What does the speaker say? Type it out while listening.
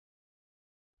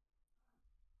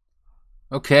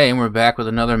Okay, and we're back with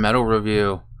another metal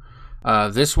review.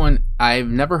 This one, I've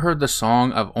never heard the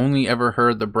song. I've only ever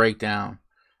heard the breakdown.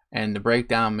 And the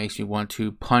breakdown makes me want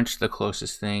to punch the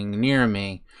closest thing near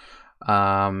me.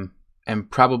 And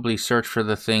probably search for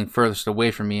the thing furthest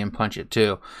away from me and punch it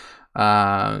too.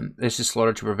 This is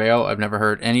Slaughter To Prevail. I've never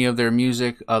heard any of their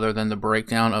music other than the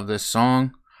breakdown of this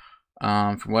song.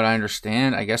 From what I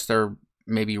understand, I guess they're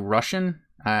maybe Russian.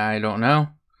 I don't know.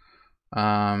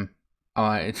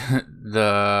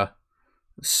 The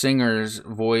singer's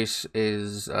voice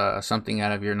is something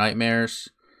out of your nightmares,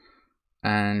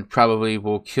 and probably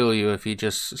will kill you if he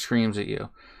just screams at you.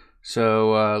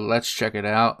 So let's check it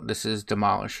out. This is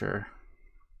Demolisher.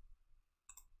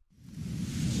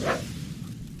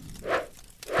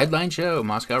 Headline show,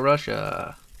 Moscow,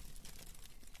 Russia.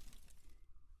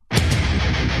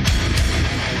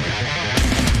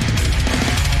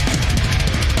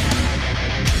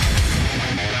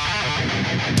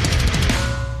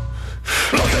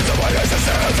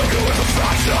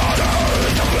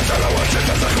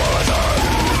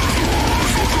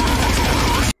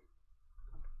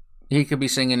 He could be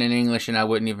singing in English and I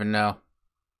wouldn't even know.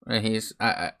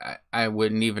 I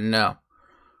wouldn't even know.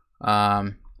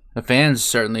 The fans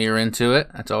certainly are into it.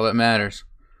 That's all that matters.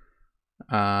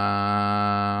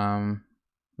 Yeah,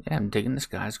 I'm digging this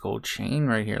guy's gold chain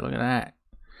right here. Look at that.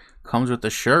 Comes with the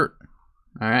shirt.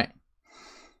 All right.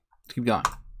 Let's keep going.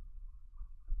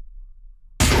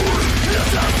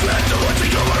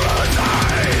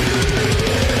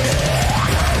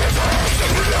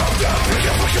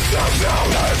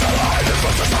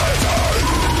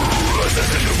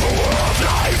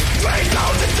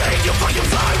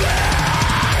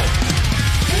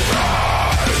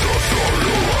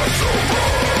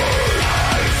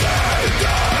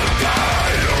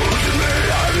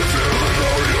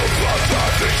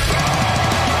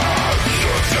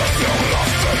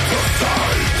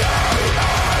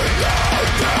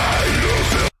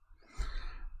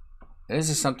 This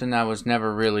is something I was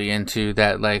never really into,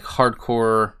 that like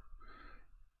hardcore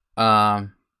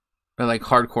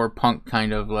hardcore punk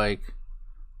kind of like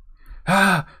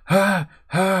like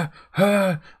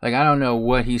I don't know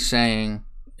what he's saying.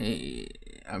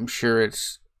 I'm sure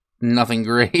it's nothing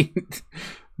great.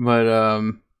 But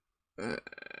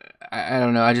I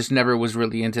don't know, I just never was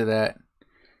really into that.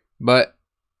 But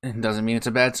it doesn't mean it's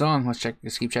a bad song. Let's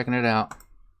keep checking it out.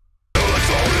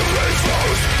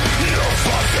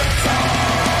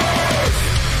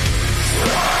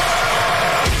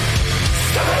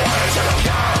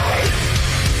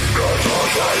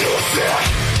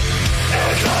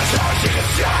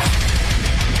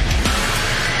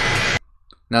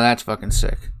 Now that's fucking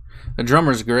sick. The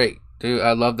drummer's great, dude.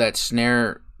 I love that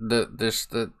snare.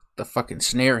 The fucking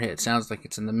snare hit sounds like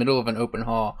it's in the middle of an open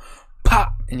hall.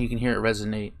 Pop! And you can hear it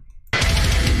resonate.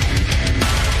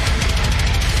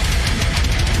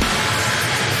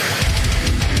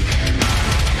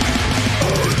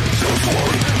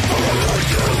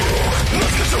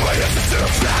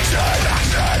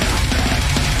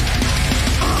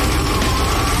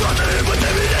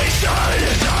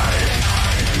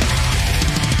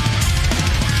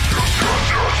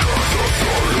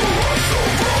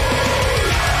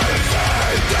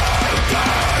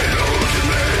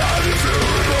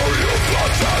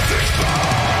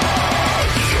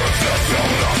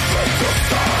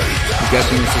 I'm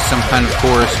guessing this is some kind of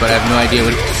chorus, but I have no idea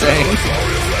what it's saying.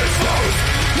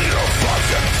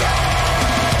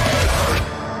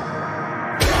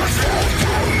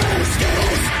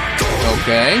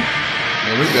 Okay,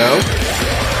 here we go.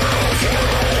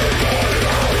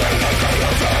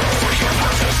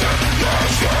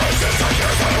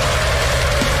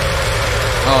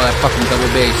 Oh, that fucking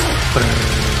double bass.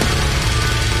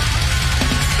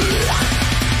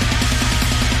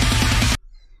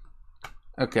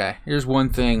 Okay, here's one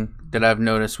thing that I've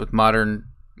noticed with modern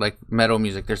like metal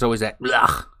music. There's always that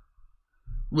blech,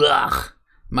 blech.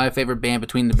 My favorite band,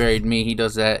 Between the Buried and Me, he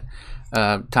does that.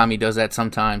 Tommy does that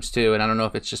sometimes too, and I don't know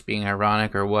if it's just being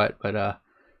ironic or what, but I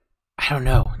don't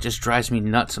know. It just drives me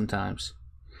nuts sometimes.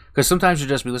 Because sometimes you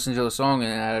just be listening to a song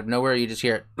and out of nowhere you just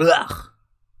hear it. Blech.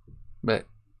 But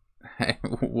hey,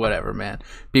 whatever, man.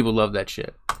 People love that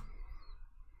shit.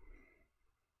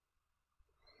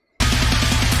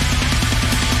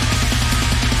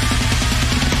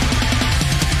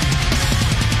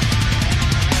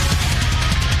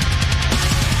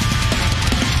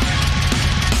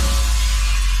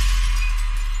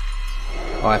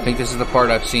 Oh, I think this is the part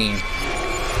I've seen.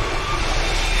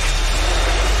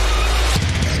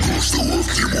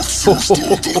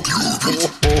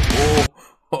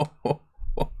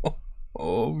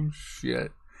 Oh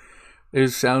shit. It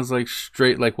sounds like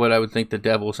straight like what I would think the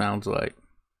devil sounds like.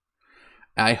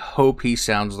 I hope he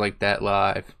sounds like that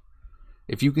live.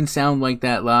 If you can sound like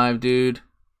that live, dude,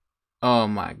 oh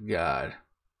my god.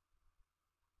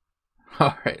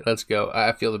 Alright, let's go.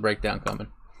 I feel the breakdown coming.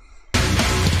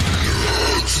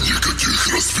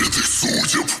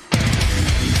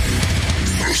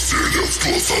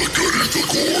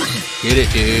 Get it,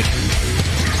 dude.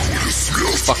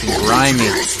 Fucking grimy.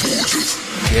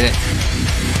 Get it.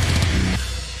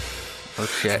 Oh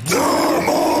shit.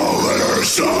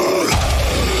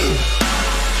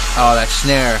 Oh, that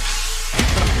snare.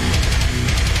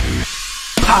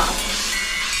 Pop!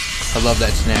 I love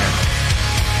that snare.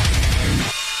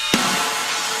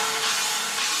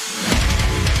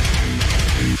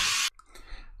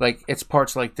 Like, it's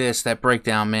parts like this, that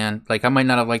breakdown, man. Like, I might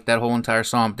not have liked that whole entire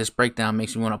song, but this breakdown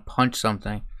makes me want to punch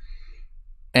something.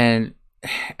 And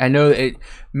I know that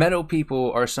metal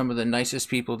people are some of the nicest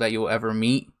people that you'll ever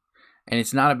meet. And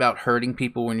it's not about hurting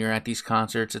people when you're at these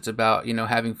concerts. It's about, you know,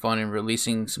 having fun and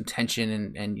releasing some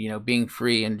tension and you know, being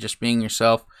free and just being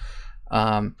yourself.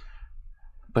 But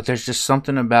there's just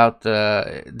something about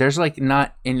there's like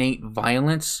not innate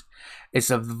violence.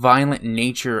 It's a violent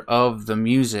nature of the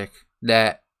music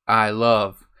that I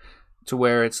love, to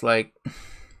where it's like,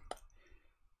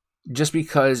 just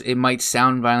because it might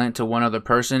sound violent to one other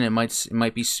person, it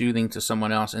might be soothing to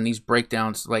someone else. And these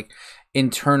breakdowns, like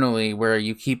internally, where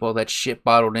you keep all that shit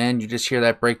bottled in, you just hear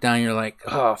that breakdown, you're like,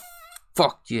 oh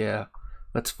fuck yeah,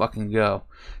 let's fucking go.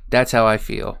 That's how I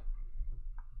feel.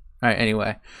 Alright,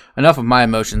 anyway, enough of my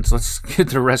emotions. Let's get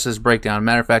to the rest of this breakdown.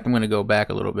 Matter of fact, I'm going to go back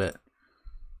a little bit.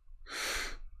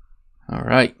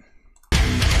 Alright.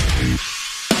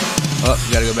 Oh,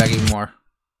 you gotta go back even more.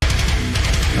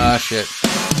 Ah, shit.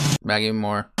 Back even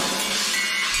more.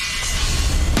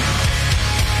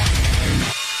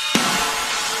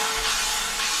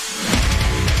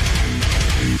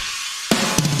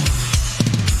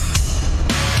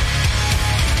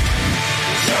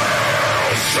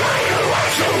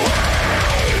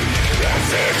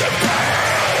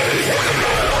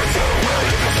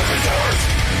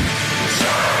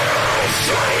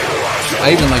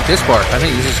 I even like this part. I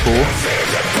think this is cool.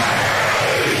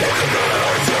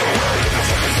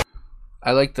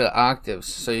 I like the octaves.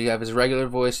 So you have his regular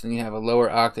voice, then you have a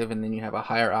lower octave, and then you have a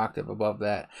higher octave above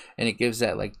that. And it gives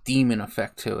that like demon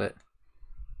effect to it.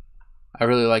 I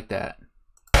really like that.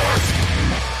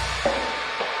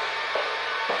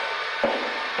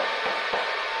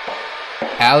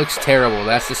 Alex Terrible,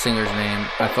 that's the singer's name.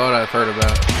 I thought I've heard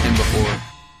about him before.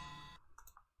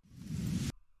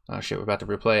 Oh shit, we're about to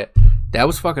replay it. That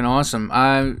was fucking awesome.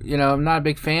 I'm not a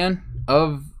big fan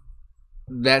of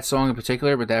that song in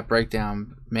particular, but that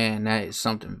breakdown, man, that is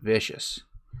something vicious.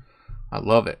 I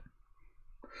love it.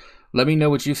 Let me know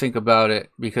what you think about it,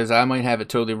 because I might have it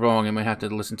totally wrong. I might have to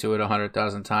listen to it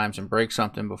 100,000 times and break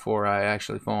something before I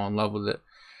actually fall in love with it.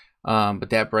 But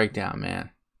that breakdown,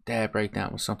 man, that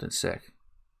breakdown was something sick.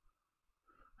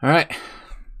 All right,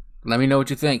 let me know what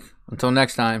you think. Until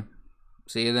next time,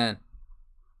 see you then.